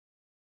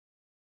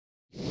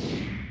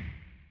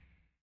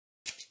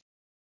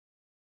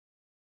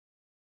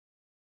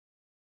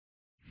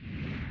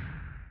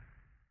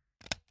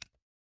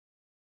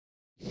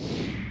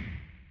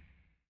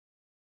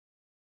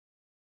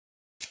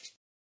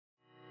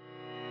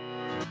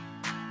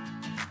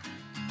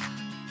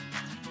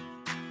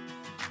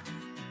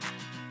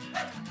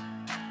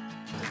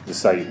The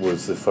site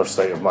was the first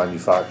site of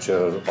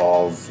manufacture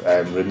of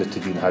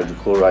ranitidine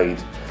hydrochloride,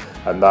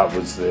 and that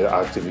was the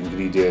active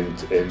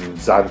ingredient in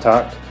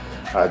Zantac,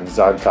 and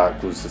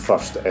Zantac was the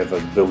first ever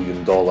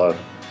billion-dollar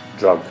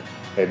drug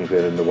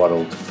anywhere in the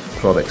world.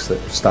 Products that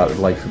started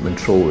life at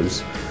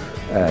Montrose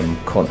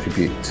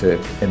contribute to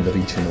in the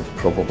region of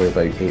probably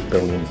about £8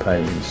 billion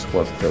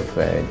worth of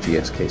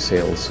GSK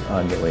sales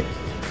annually.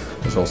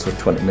 There's also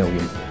 20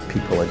 million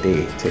people a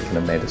day taking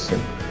a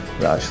medicine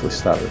that actually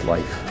started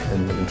life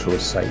in the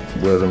Montrose site.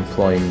 We're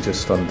employing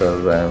just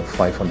under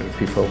 500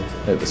 people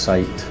at the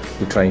site.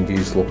 We try and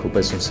use local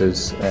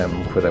businesses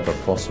wherever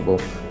possible.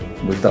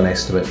 We've done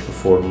estimates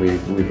before, and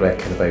we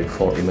reckon about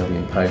 £40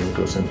 million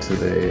goes into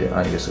the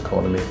Angus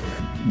economy.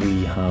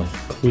 We have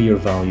clear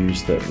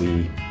values that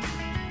we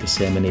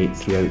disseminate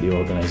throughout the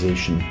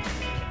organisation.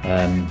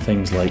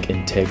 Things like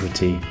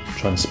integrity,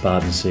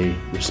 transparency,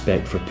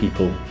 respect for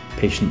people,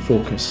 patient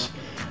focus.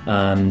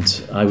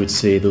 And I would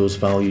say those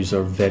values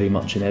are very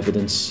much in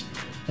evidence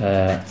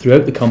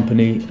throughout the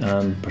company,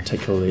 and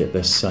particularly at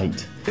this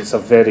site. It's a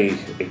very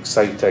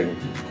exciting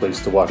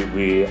place to work.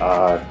 We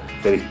are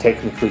very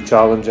technically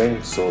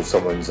challenging, so if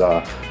someone's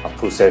a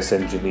process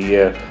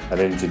engineer, an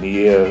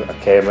engineer, a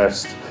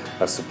chemist,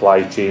 a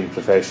supply chain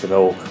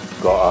professional,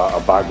 got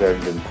a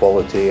background in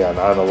quality, an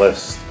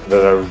analyst,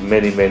 there are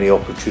many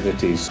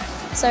opportunities.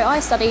 So I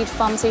studied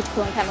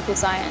pharmaceutical and chemical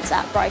science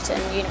at Brighton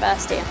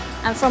University,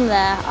 and from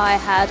there I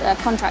had a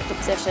contractor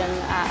position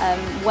at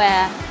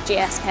where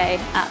GSK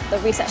at the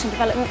research and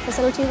development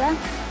facility there,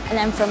 and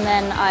then from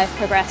then I've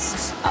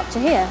progressed up to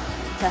here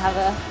to have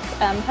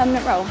a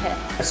permanent role here.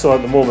 So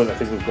at the moment I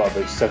think we've got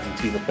about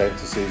 17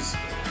 apprentices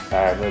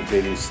at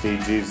various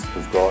stages.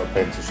 We've got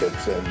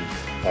apprenticeships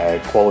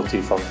in quality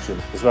function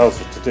as well as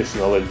the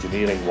traditional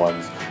engineering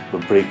ones.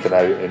 We're breaking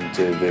out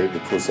into the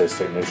process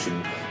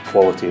technician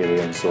quality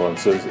area and so on.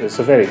 So it's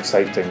a very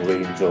exciting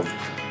range of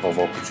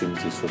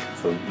opportunities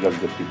for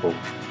younger people.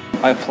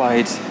 I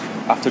applied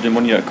after doing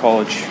 1 year at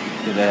college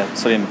to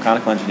study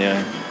mechanical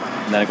engineering,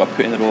 and then I got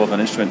put in the role of an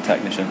instrument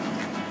technician.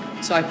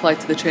 So I applied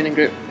to the training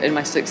group in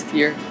my 6th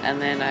year,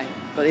 and then I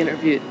got the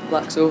interview at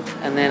Glaxo,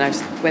 and then I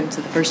went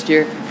to the 1st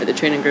year at the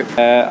training group.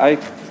 I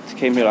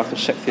came here after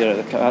 6th year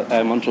at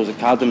the Montrose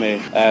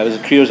Academy. It was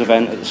a careers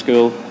event at the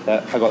school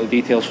that I got the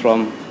details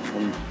from,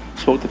 and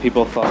spoke to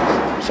people,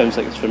 thought it sounds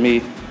like it's for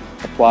me,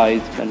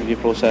 applied, interview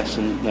process,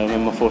 and now I'm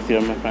in my 4th year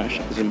of my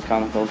apprenticeship as a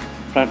mechanical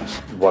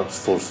apprentice. The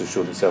workforce has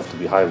shown itself to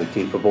be highly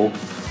capable,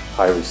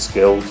 highly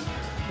skilled,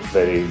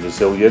 very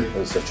resilient.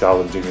 It's a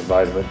challenging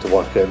environment to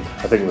work in.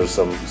 I think there's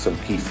some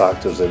key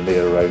factors in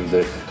there around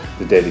the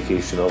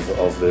dedication of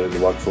the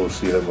workforce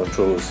here at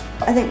Montrose.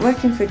 I think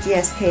working for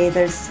GSK,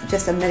 there's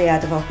just a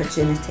myriad of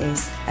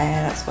opportunities.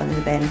 That's one of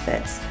the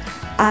benefits.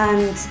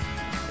 And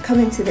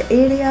coming to the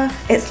area,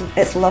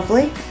 it's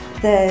lovely.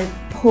 The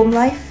home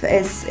life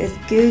is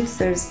good.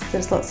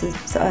 There's lots of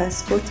sort of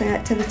sporting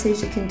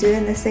activities you can do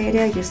in this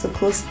area. You're so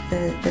close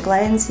to the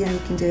glens, you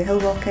can do hill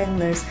walking.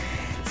 There's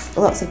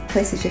lots of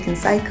places you can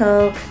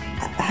cycle.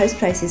 House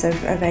prices are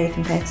very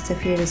competitive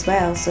here as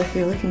well, so if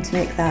you're looking to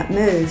make that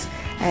move,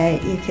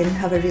 you can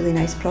have a really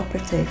nice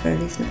property for a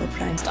reasonable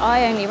price.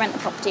 I only rent the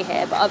property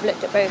here, but I've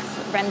looked at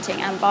both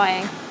renting and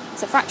buying.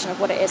 It's a fraction of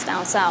what it is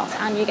down south,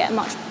 and you get a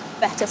much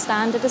better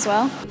standard as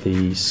well.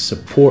 The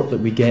support that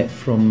we get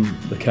from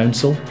the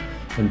council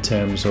in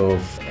terms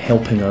of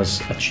helping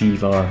us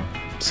achieve our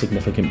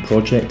significant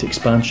project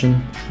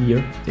expansion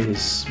here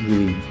is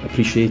really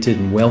appreciated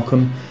and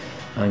welcome.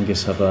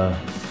 Angus have a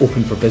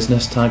open for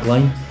business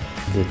tagline.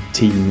 The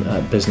team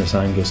at Business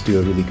Angus do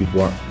a really good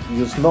work.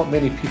 There's not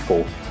many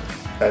people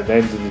at the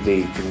end of the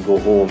day can go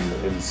home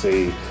and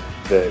say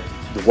that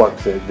the work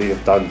that they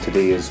have done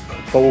today has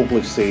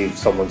probably saved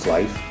someone's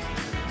life,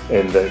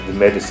 and that the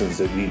medicines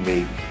that we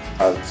make,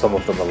 some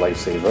of them are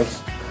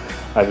lifesavers,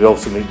 and we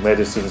also make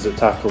medicines that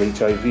tackle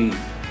HIV.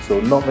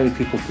 So not many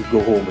people could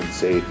go home and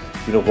say,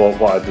 you know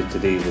what I did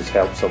today was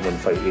help someone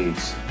fight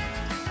AIDS.